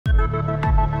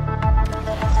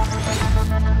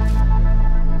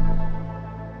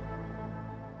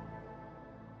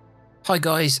Hi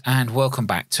guys, and welcome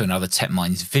back to another Tech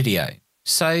Minds video.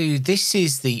 So this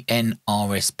is the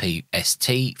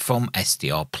nRSP-st from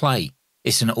SDRPlay.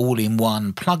 It's an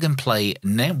all-in-one plug-and-play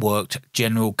networked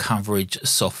general coverage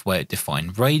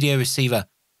software-defined radio receiver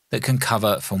that can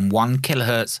cover from 1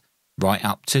 kHz right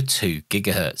up to 2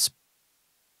 GHz.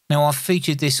 Now, I've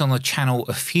featured this on the channel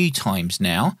a few times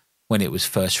now. When it was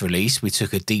first released, we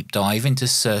took a deep dive into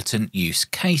certain use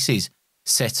cases,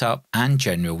 setup and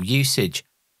general usage.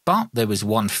 But there was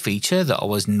one feature that I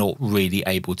was not really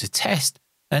able to test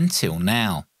until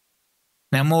now.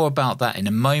 Now, more about that in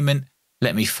a moment.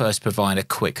 Let me first provide a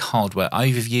quick hardware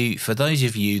overview for those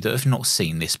of you that have not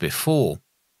seen this before.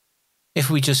 If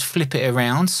we just flip it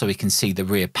around so we can see the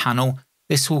rear panel,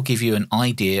 this will give you an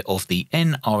idea of the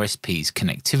nRSP's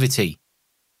connectivity.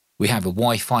 We have a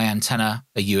Wi-Fi antenna,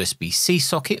 a USB-C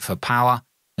socket for power,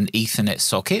 an Ethernet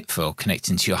socket for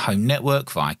connecting to your home network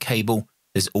via cable.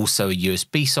 There's also a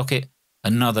USB socket,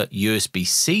 another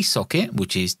USB-C socket,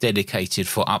 which is dedicated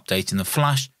for updating the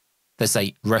flash. There's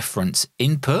a reference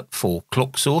input for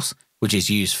clock source, which is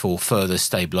used for further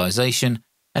stabilization.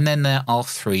 And then there are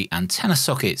 3 antenna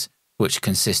sockets, which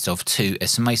consist of 2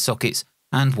 SMA sockets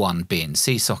and 1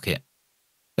 BNC socket.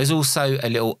 There's also a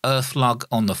little earth lug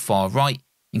on the far right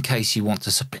in case you want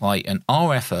to supply an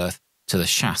RF earth to the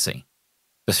chassis.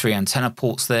 The 3 antenna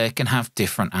ports there can have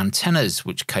different antennas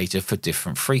which cater for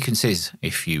different frequencies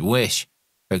if you wish.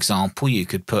 For example, you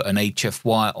could put an HF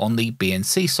wire on the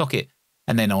BNC socket,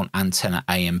 and then on antenna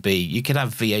A and B you could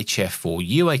have VHF or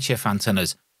UHF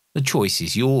antennas. The choice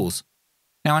is yours.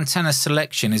 Now, antenna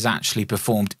selection is actually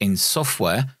performed in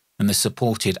software, and the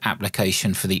supported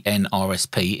application for the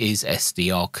nRSP is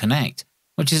SDR Connect,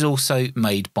 which is also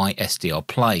made by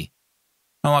SDRPlay.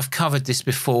 Now, I've covered this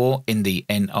before in the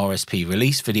nRSP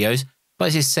release videos, but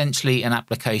it's essentially an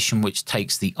application which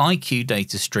takes the IQ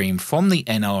data stream from the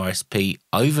nRSP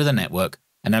over the network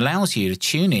and allows you to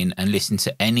tune in and listen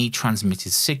to any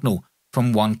transmitted signal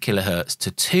from 1 kHz to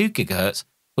 2 GHz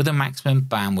with a maximum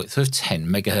bandwidth of 10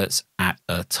 MHz at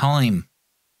a time.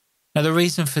 Now, the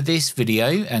reason for this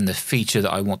video and the feature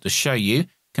that I want to show you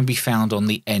can be found on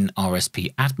the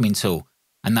nRSP admin tool,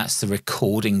 and that's the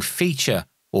recording feature,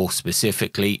 or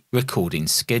specifically recording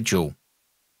schedule.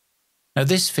 Now,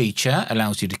 this feature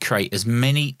allows you to create as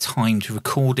many timed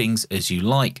recordings as you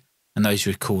like, and those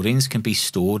recordings can be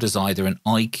stored as either an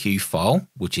IQ file,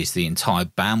 which is the entire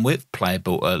bandwidth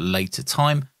playable at a later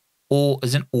time, or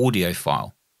as an audio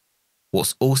file.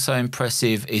 What's also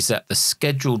impressive is that the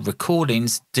scheduled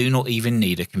recordings do not even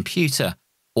need a computer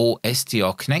or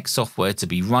SDR Connect software to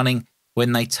be running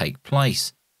when they take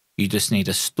place. You just need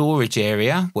a storage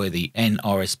area where the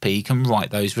nRSP can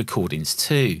write those recordings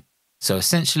to. So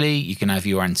essentially, you can have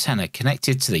your antenna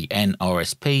connected to the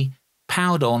nRSP,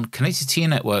 powered on, connected to your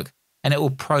network, and it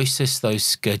will process those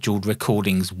scheduled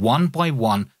recordings one by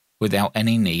one without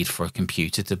any need for a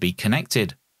computer to be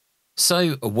connected.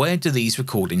 So where do these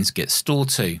recordings get stored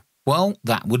to? Well,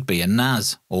 that would be a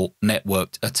NAS, or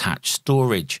Networked Attached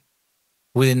Storage.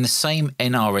 Within the same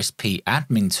nRSP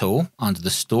admin tool, under the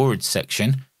storage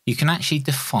section, you can actually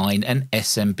define an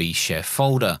SMB share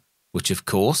folder, which of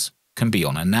course can be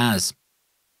on a NAS.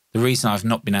 The reason I've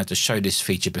not been able to show this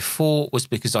feature before was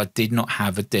because I did not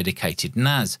have a dedicated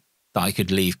NAS that I could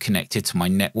leave connected to my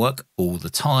network all the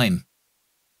time.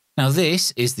 Now,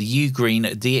 this is the UGREEN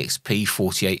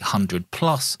DXP4800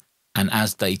 Plus, and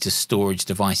as data storage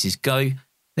devices go,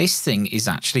 this thing is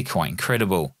actually quite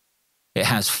incredible. It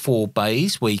has 4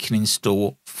 bays where you can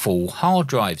install full hard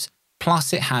drives,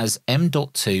 plus it has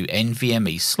M.2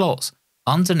 NVMe slots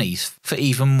underneath for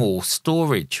even more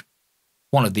storage.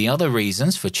 One of the other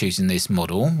reasons for choosing this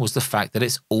model was the fact that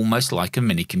it's almost like a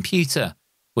mini computer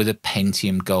with a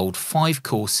Pentium Gold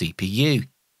 5-core CPU,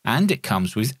 and it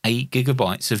comes with 8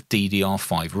 GB of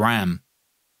DDR5 RAM.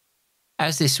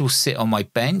 As this will sit on my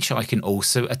bench, I can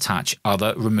also attach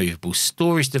other removable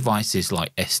storage devices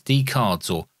like SD cards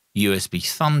or USB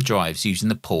thumb drives using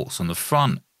the ports on the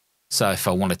front. So if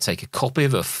I want to take a copy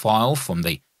of a file from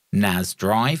the NAS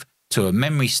drive to a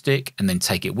memory stick and then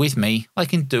take it with me, I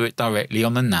can do it directly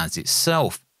on the NAS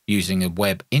itself using a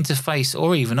web interface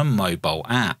or even a mobile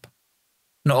app.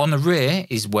 Now, on the rear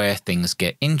is where things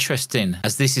get interesting,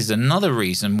 as this is another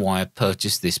reason why I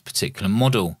purchased this particular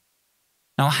model.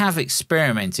 Now, I have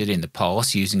experimented in the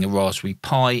past using a Raspberry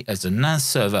Pi as a NAS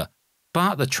server,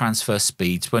 but the transfer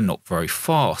speeds were not very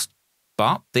fast.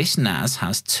 But this NAS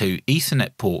has 2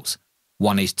 Ethernet ports.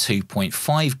 One is 2.5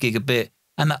 gigabit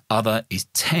and the other is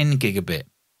 10 gigabit.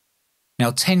 Now,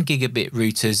 10 gigabit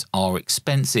routers are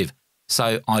expensive,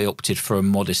 so I opted for a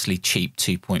modestly cheap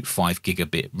 2.5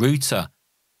 gigabit router.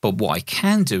 But what I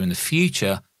can do in the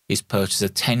future is purchase a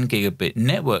 10 gigabit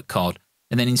network card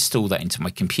and then install that into my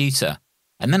computer.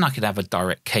 And then I could have a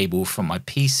direct cable from my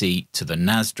PC to the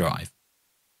NAS drive.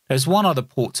 There's one other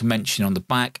port to mention on the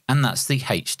back, and that's the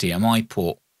HDMI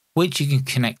port, which you can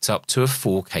connect up to a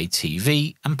 4K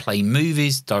TV and play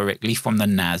movies directly from the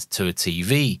NAS to a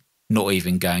TV, not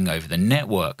even going over the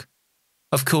network.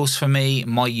 Of course, for me,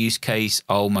 my use case,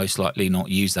 I'll most likely not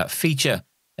use that feature,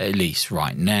 at least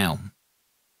right now.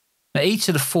 Now, each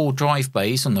of the 4 drive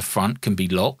bays on the front can be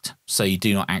locked, so you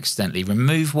do not accidentally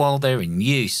remove while they're in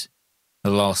use. The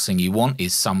last thing you want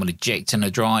is someone ejecting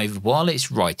a drive while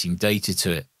it's writing data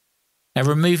to it. Now,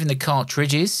 removing the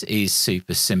cartridges is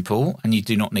super simple, and you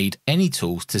do not need any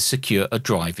tools to secure a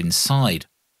drive inside.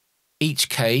 Each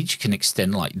cage can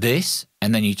extend like this,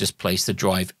 and then you just place the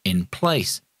drive in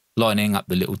place, lining up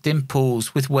the little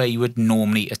dimples with where you would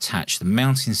normally attach the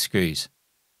mounting screws.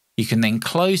 You can then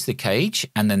close the cage,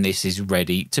 and then this is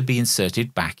ready to be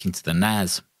inserted back into the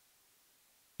NAS.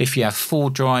 If you have 4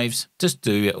 drives, just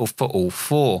do it for all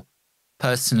 4.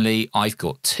 Personally, I've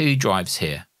got 2 drives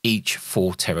here, each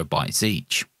 4 terabytes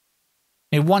each.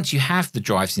 Now, once you have the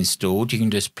drives installed, you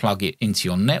can just plug it into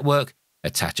your network,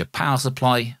 attach a power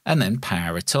supply, and then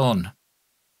power it on.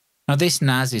 Now, this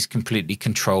NAS is completely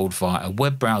controlled via a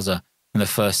web browser, and the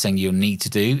first thing you'll need to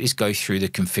do is go through the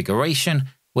configuration,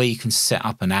 where you can set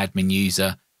up an admin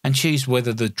user and choose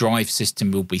whether the drive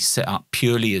system will be set up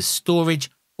purely as storage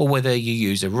or whether you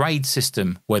use a RAID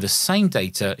system where the same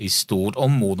data is stored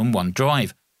on more than one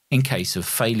drive in case of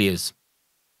failures.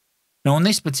 Now, on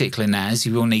this particular NAS,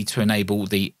 you will need to enable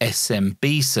the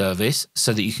SMB service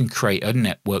so that you can create a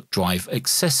network drive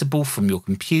accessible from your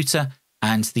computer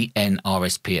and the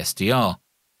nRSP-SDR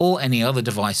or any other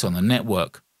device on the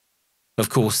network. Of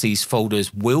course, these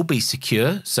folders will be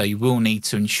secure, so you will need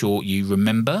to ensure you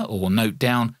remember or note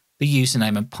down the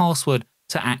username and password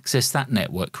to access that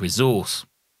network resource.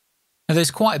 Now, there's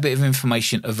quite a bit of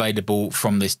information available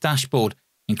from this dashboard,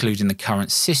 including the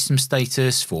current system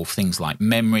status for things like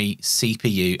memory,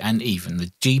 CPU, and even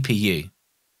the GPU.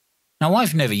 Now,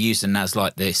 I've never used a NAS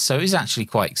like this, so it's actually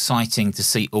quite exciting to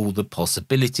see all the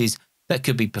possibilities that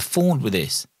could be performed with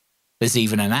this. There's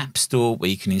even an app store where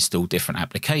you can install different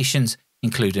applications,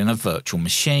 including a virtual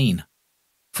machine.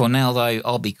 For now though,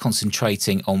 I'll be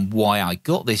concentrating on why I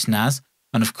got this NAS,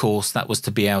 and of course that was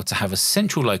to be able to have a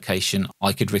central location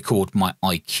I could record my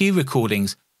IQ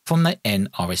recordings from the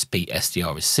nRSP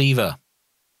SDR receiver.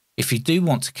 If you do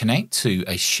want to connect to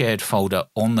a shared folder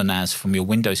on the NAS from your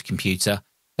Windows computer,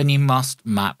 then you must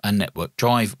map a network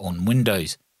drive on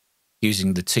Windows.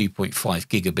 Using the 2.5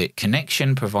 gigabit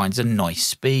connection provides a nice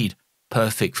speed,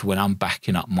 perfect for when I'm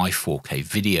backing up my 4K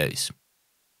videos.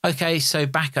 Okay, so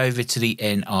back over to the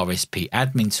nRSP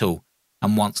admin tool,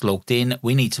 and once logged in,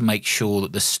 we need to make sure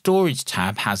that the storage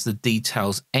tab has the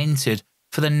details entered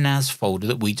for the NAS folder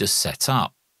that we just set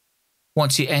up.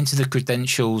 Once you enter the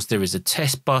credentials, there is a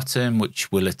test button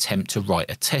which will attempt to write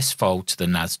a test file to the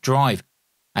NAS drive,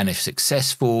 and if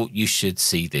successful, you should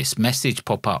see this message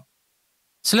pop up.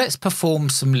 So let's perform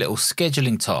some little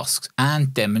scheduling tasks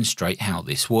and demonstrate how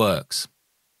this works.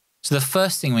 So the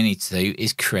first thing we need to do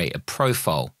is create a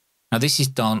profile. Now this is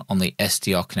done on the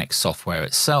SDR Connect software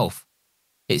itself.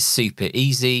 It's super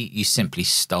easy. You simply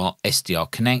start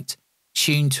SDR Connect,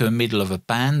 tune to a middle of a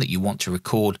band that you want to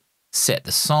record, set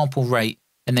the sample rate,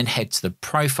 and then head to the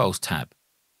Profiles tab.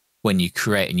 When you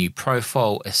create a new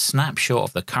profile, a snapshot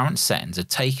of the current settings are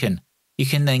taken. You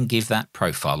can then give that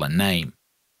profile a name.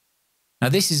 Now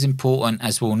this is important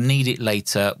as we'll need it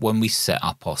later when we set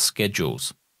up our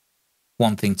schedules.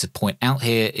 One thing to point out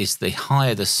here is the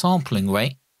higher the sampling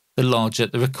rate, the larger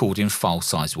the recording file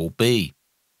size will be.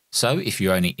 So if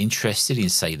you're only interested in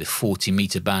say the 40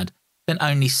 meter band, then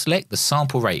only select the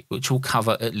sample rate which will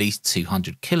cover at least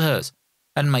 200 kHz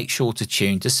and make sure to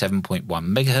tune to 7.1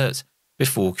 MHz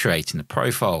before creating the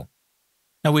profile.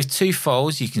 Now with 2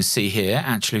 files you can see here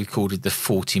actually recorded the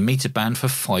 40 meter band for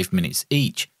 5 minutes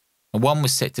each. And one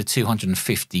was set to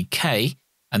 250K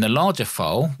and the larger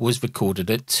file was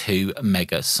recorded at 2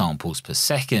 mega samples per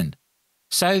second.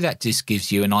 So that just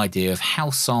gives you an idea of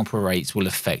how sample rates will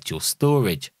affect your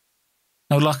storage.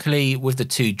 Now luckily with the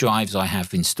 2 drives I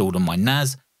have installed on my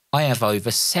NAS, I have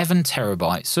over 7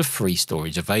 terabytes of free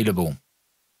storage available.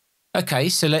 Okay,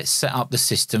 so let's set up the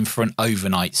system for an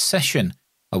overnight session.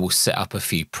 I will set up a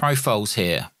few profiles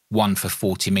here, one for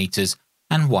 40 meters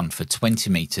and one for 20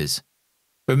 meters.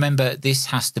 Remember, this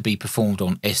has to be performed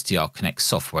on SDR Connect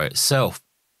software itself.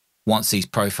 Once these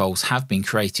profiles have been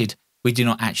created, we do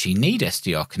not actually need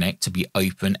SDR Connect to be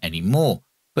open anymore,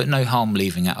 but no harm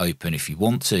leaving it open if you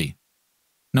want to.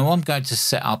 Now I'm going to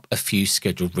set up a few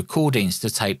scheduled recordings to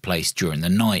take place during the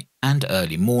night and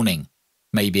early morning,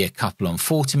 maybe a couple on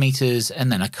 40 meters and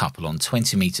then a couple on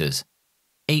 20 meters.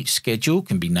 Each schedule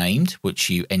can be named, which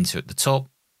you enter at the top.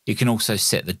 You can also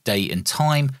set the date and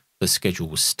time the schedule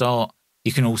will start.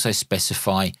 You can also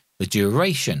specify the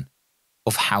duration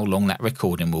of how long that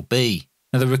recording will be.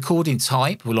 Now the recording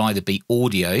type will either be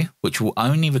audio, which will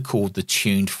only record the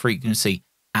tuned frequency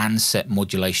and set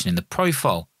modulation in the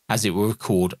profile, as it will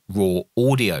record raw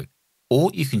audio, or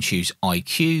you can choose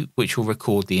IQ, which will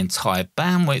record the entire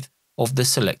bandwidth of the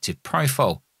selected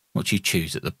profile, which you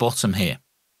choose at the bottom here.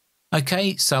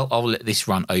 Okay, so I'll let this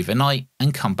run overnight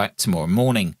and come back tomorrow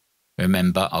morning.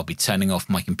 Remember, I'll be turning off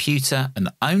my computer and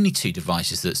the only two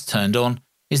devices that's turned on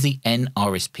is the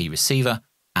nRSP receiver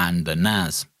and the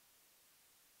NAS.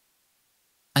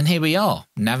 And here we are,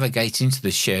 navigating to the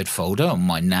shared folder on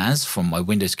my NAS from my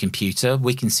Windows computer.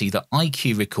 We can see the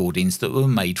IQ recordings that were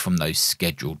made from those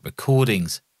scheduled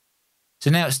recordings. So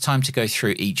now it's time to go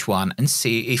through each one and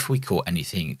see if we caught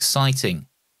anything exciting.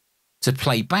 To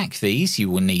play back these, you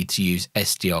will need to use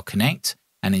SDR Connect,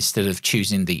 and instead of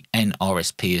choosing the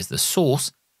nRSP as the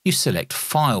source, you select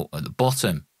File at the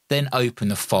bottom, then open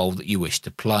the file that you wish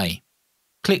to play.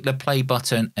 Click the play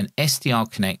button and SDR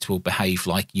Connect will behave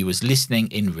like you was listening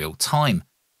in real time.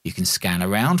 You can scan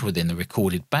around within the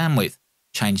recorded bandwidth,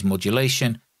 change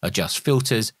modulation, adjust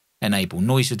filters, enable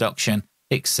noise reduction,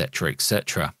 etc,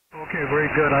 etc. Okay,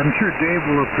 very good. I'm sure Dave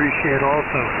will appreciate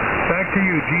also. Back to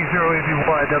you,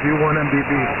 G0ABY,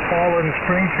 W1MBB. Paul in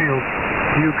Springfield.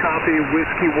 Do you copy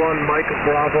Whiskey 1, Mike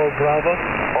Bravo, Bravo?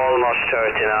 Almost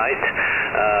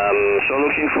 39. So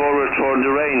looking forward for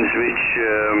the range, which...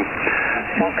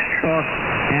 Foxtrot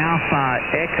Alpha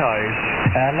Echo.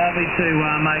 Lovely to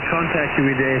make contact with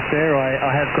you there, sir.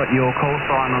 I have got your call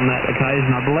sign on that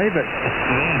occasion. I believe it's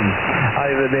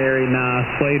over there in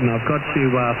Sweden. I've got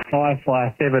you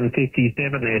Firefly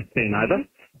 757 there, Sven, over.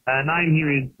 Name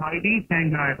here is Toby,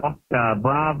 Tango Oscar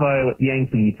Bravo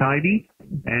Yankee Toby,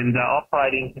 and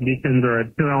operating conditions are a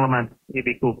 2-element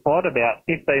cubical quad about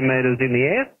 15 metres in the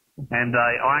air, and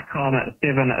a ICOM at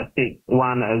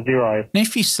 7610. Now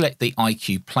if you select the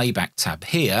IQ playback tab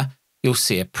here, you'll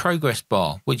see a progress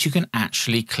bar which you can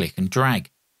actually click and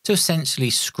drag to essentially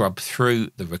scrub through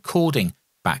the recording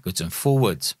backwards and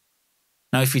forwards.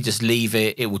 Now if you just leave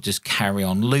it, it will just carry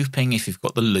on looping if you've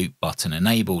got the loop button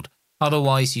enabled.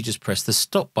 Otherwise, you just press the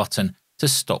stop button to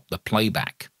stop the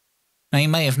playback. Now you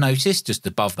may have noticed just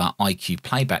above that IQ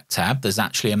playback tab, there's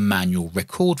actually a manual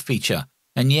record feature.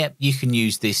 And yet you can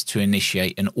use this to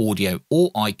initiate an audio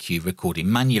or IQ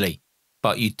recording manually.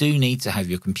 But you do need to have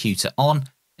your computer on,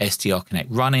 SDR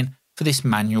Connect running for this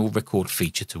manual record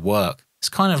feature to work. It's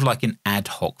kind of like an ad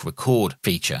hoc record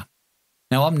feature.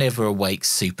 Now I'm never awake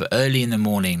super early in the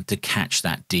morning to catch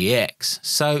that DX,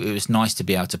 so it was nice to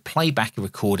be able to play back a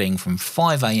recording from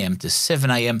 5 AM to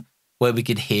 7 AM where we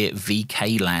could hear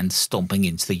VK land stomping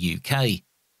into the UK.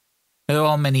 There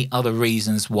are many other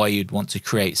reasons why you'd want to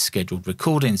create scheduled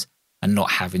recordings, and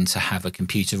not having to have a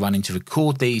computer running to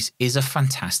record these is a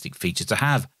fantastic feature to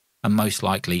have, and most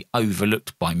likely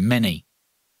overlooked by many.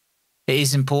 It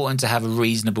is important to have a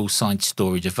reasonable sized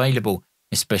storage available,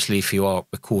 especially if you are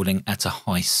recording at a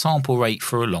high sample rate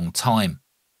for a long time.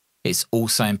 It's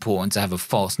also important to have a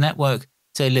fast network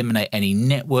to eliminate any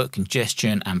network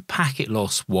congestion and packet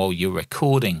loss while you're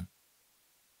recording.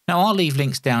 Now I'll leave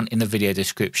links down in the video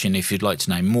description if you'd like to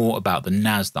know more about the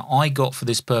NAS that I got for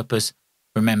this purpose.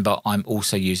 Remember, I'm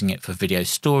also using it for video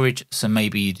storage, so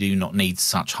maybe you do not need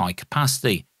such high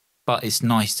capacity, but it's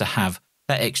nice to have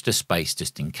that extra space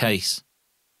just in case.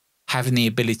 Having the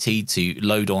ability to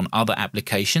load on other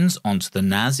applications onto the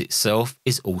NAS itself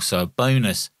is also a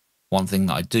bonus. One thing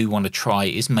that I do want to try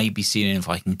is maybe seeing if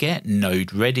I can get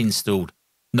Node-RED installed.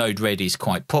 Node-RED is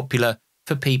quite popular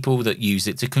for people that use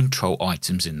it to control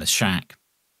items in the shack.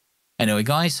 Anyway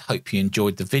guys, hope you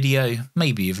enjoyed the video.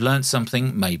 Maybe you've learned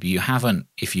something, maybe you haven't.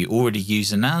 If you already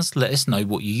use a NAS, let us know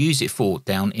what you use it for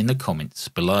down in the comments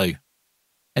below.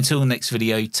 Until the next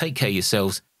video, take care of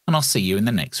yourselves and I'll see you in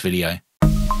the next video.